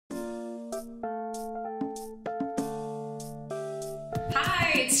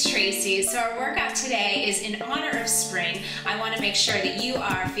it's Tracy. So our workout today is in honor of spring. I want to make sure that you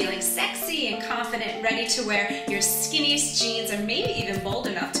are feeling sexy and confident, ready to wear your skinniest jeans, or maybe even bold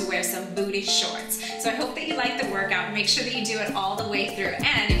enough to wear some booty shorts. So I hope that you like the workout. Make sure that you do it all the way through.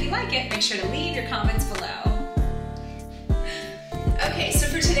 And if you like it, make sure to leave your comments below. Okay, so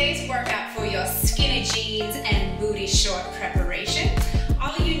for today's workout for your skinny jeans and booty short preparation,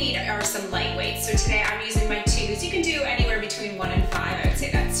 all you need are some light weights. So today I'm using my 2s. You can do anywhere between 1 and 5. I would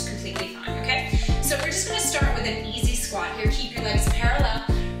say that's completely fine, okay? So we're just gonna start with an easy squat here. Keep your legs parallel,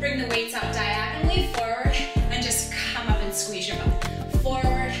 bring the weights up diagonally forward, and just come up and squeeze your butt.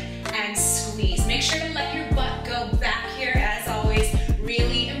 Forward and squeeze. Make sure to let your butt go back here, as always,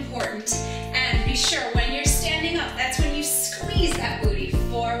 really important. And be sure when you're standing up, that's when you squeeze that booty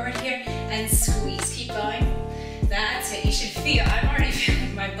forward here and squeeze. Keep going. That's it. You should feel, I'm already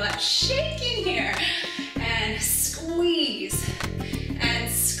feeling my butt shaking here. And squeeze. And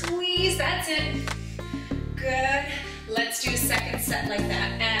squeeze. That's it. Good. Let's do a second set like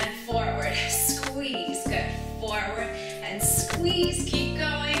that. And forward. Squeeze. Good. Forward and squeeze. Keep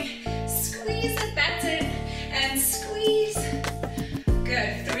going. Squeeze it. That's it. And squeeze.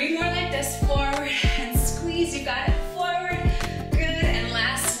 Good. 3 more like this. Forward and squeeze. You got it. Forward. Good. And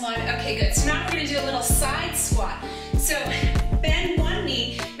last one. Okay, good. So now we're going to do a little side squat. So bend one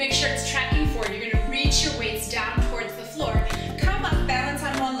knee. Make sure it's tracking forward. You're going to reach your weights down towards the floor. Come up, balance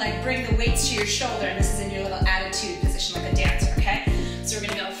on one leg. Bring the weights to your shoulder. And this is in your little attitude position like a dancer, okay? So we're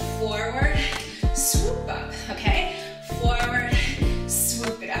going to go forward, swoop up, okay? Forward,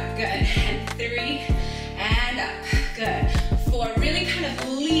 swoop it up. Good. And 3, and up. Good. 4. Really kind of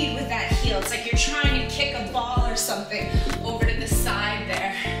lead with that heel. It's like you're trying to kick a ball or something over to the side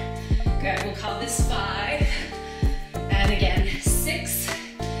there. Good. We'll call this 5. And again, 6.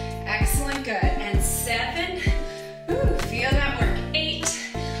 Excellent. Good. And 7. Ooh, feel that work.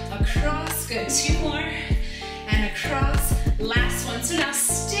 8. Across. Good. 2 more. And across. Last one. So now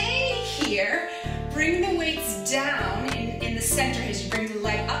stay here. Bring the weights down in the center as you bring the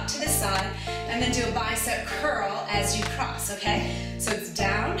leg up to the side, and then do a bicep curl as you cross, okay? So it's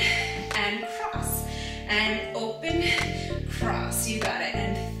down and cross, and open, cross. You got it.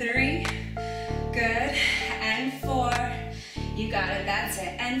 And 3, good, and 4, you got it. That's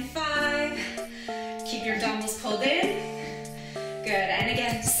it. And 5, keep your dumbbells pulled in, good. And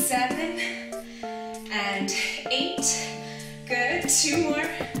again, 7, and 8, good. 2 more.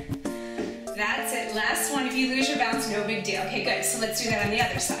 That's it. Last one. If you lose your balance, no big deal. Okay, good. So let's do that on the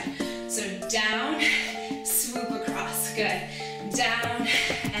other side. So down, swoop across. Good. Down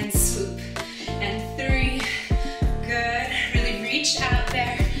and swoop. And 3. Good. Really reach out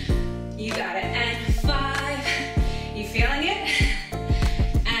there. You got it. And 5. You feeling it?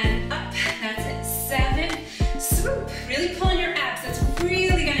 And up. That's it. 7. Swoop. Really pulling your abs. That's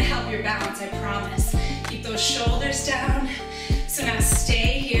really going to help your balance, I promise. Keep those shoulders down. So now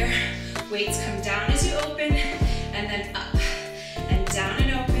stay here. Weights come down as you open, and then up, and down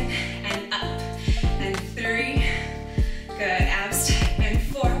and open, and up, and 3, good, abs tight, and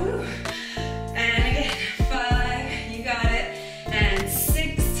 4, woo, and again, 5, you got it, and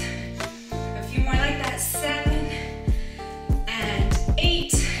 6, a few more like that, 7, and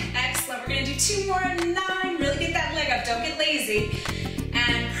 8, excellent. We're gonna do 2 more, and 9, really get that leg up, don't get lazy,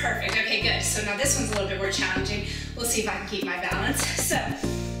 and perfect. Okay, good. So now this one's a little bit more challenging. We'll see if I can keep my balance. So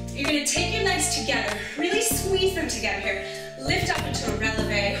you're going to take your legs together, really squeeze them together here. Lift up into a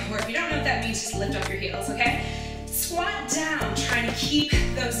releve, or if you don't know what that means, just lift up your heels, okay? Squat down, trying to keep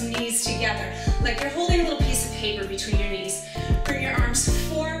those knees together, like you're holding a little piece of paper between your knees. Bring your arms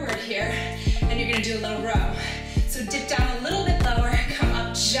forward here, and you're going to do a little row. So dip down a little bit lower, come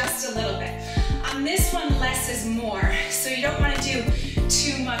up just a little bit. On this one, less is more, so you don't want to do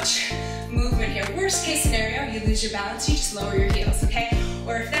too much movement here. Worst case scenario, you lose your balance, you just lower your heels, okay?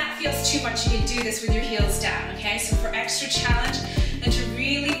 Or if that feels too much, you can do this with your heels down, okay? So for extra challenge and to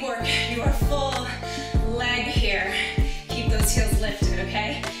really work your full leg here, keep those heels lifted,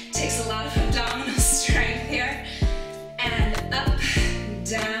 okay? Takes a lot of abdominal strength here. And up,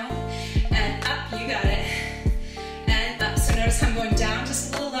 down, and up, you got it. And up, so notice I'm going down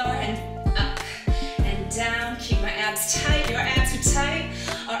just a little lower, and up, and down. Keep my abs tight, your abs are tight,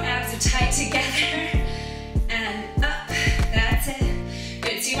 our abs are tight together. And up, that's it.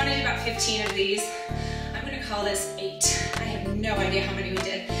 Good, so you want to do about 15 of these. I'm going to call this 8. I have no idea how many we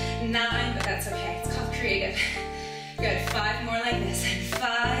did. 9, but that's okay. It's called creative. Good, 5 more like this. And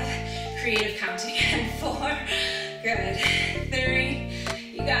 5, creative counting. And 4, good.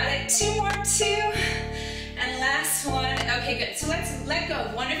 3, you got it. 2 more, 2. And last one. Okay, good. So let's let go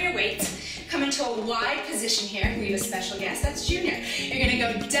of one of your weights. come into a wide position here. We have a special guest, that's Junior. You're gonna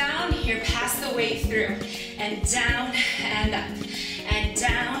go down here, pass the weight through, and down, and up, and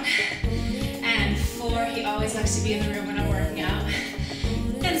down, and 4. He always likes to be in the room when I'm working out.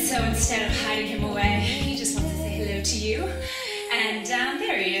 And so instead of hiding him away, he just wants to say hello to you. And down,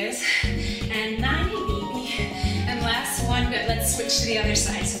 there he is. And 9, hey baby. And last one, good. Let's switch to the other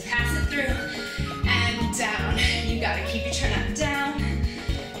side. So pass it through, and down. You gotta keep your turn up, down,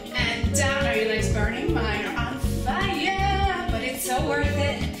 and down. Are your legs burning? Mine are on fire, but it's so worth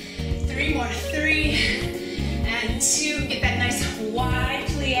it. 3 more, 3, and 2. Get that nice wide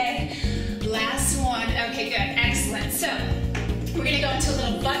plie. Last one, okay, good, excellent. So, we're gonna go into a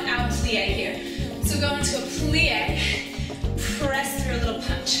little butt out plie here. So go into a plie, press through a little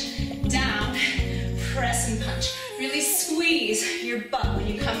punch. Down, press and punch. Really squeeze your butt when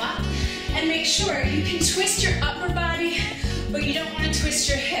you come up. And make sure you can twist your upper body, but you don't want to twist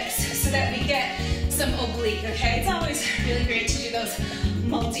your hips so that we get some oblique, okay? It's always really great to do those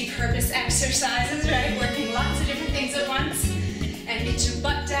multi-purpose exercises, right? Working lots of different things at once. And get your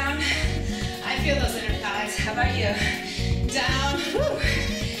butt down. I feel those inner thighs. How about you? Down, woo,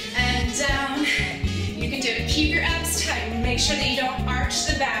 and down. You can do it. Keep your abs tight. Make sure that you don't arch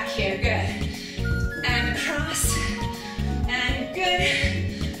the back here. Good. And across. And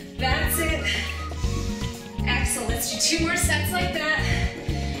good. That's it. Excellent. Let's do 2 more sets like that.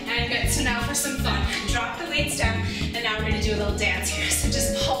 And good. So now for some fun. Drop the weights down. And now we're going to do a little dance here. So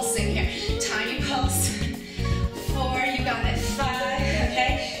just pulsing here. Tiny pulse. 4. You got it. 5.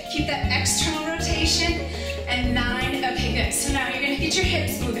 Okay. Keep that external rotation. And 9, okay, good. So now you're gonna get your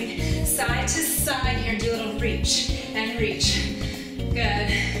hips moving side to side here. Do a little reach and reach. Good.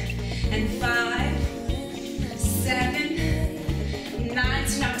 And 5, 7, 9.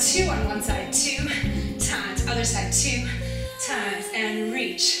 So now 2 on one side, 2 times. Other side, 2 times. And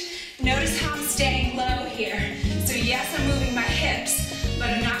reach. Notice how I'm staying low here. So yes, I'm moving my hips, but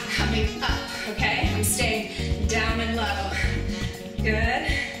I'm not coming up, okay? I'm staying down and low. Good.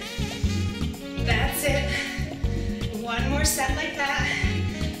 That's it. 1 more set like that.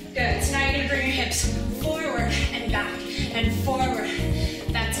 Good. So now you're going to bring your hips forward and back and forward.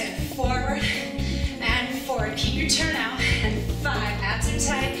 That's it. Forward and forward. Keep your turn out. And 5. Abs are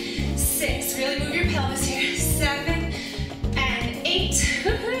tight. 6. Really move your pelvis here. 7 and 8.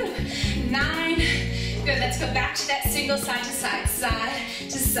 Woohoo. 9. Good. Let's go back to that single side to side. Side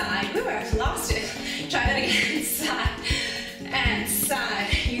to side. Woo, I've lost it. Try that again. Side and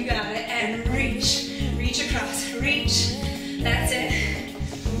side. You got it. And reach. Reach across, reach, that's it,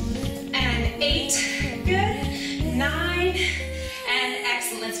 and 8, good, 9, and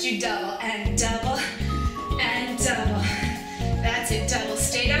excellent. Let's do double, and double, and double, that's it, double.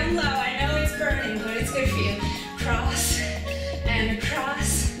 Stay down low. I know it's burning, but it's good for you. Cross, and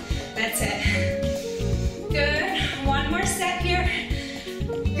across, that's it. Good, 1 more set here,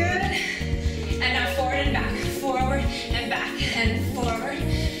 good, and now forward and back, forward and back, and forward,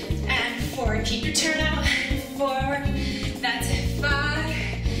 and forward. Keep your turn out, forward, that's it,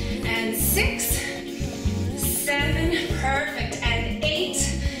 5, and 6, 7, perfect, and 8,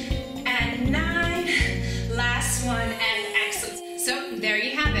 and 9, last one, and excellent. So there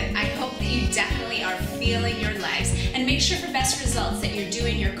you have it. I hope that you definitely are feeling your legs, and make sure for best results that you're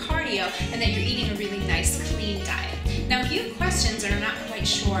doing your cardio and that you're eating a really nice, clean diet. Now, if you have questions and are not quite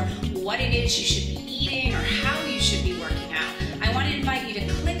sure what it is you should be eating or how you should be working out, I want to invite you to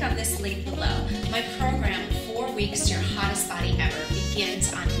click on this link below. My program, 4 Weeks to Your Hottest Body Ever,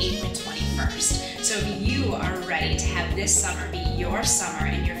 begins on April 21st. So if you are ready to have this summer be your summer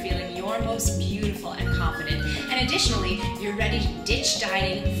and you're feeling your most beautiful and confident, and additionally, you're ready to ditch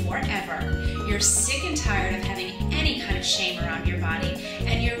dieting forever, you're sick and tired of having any kind of shame around your body,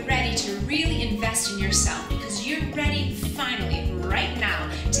 and you're ready to really invest in yourself because you're ready finally, right now,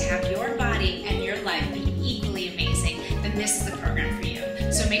 to have your body and your life be equally amazing, then this is the program for you.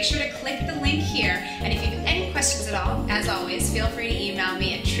 So make sure to click the link here, and if you have any questions at all, as always, feel free to email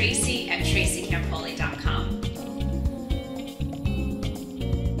me at tracy@tracycampoli.com.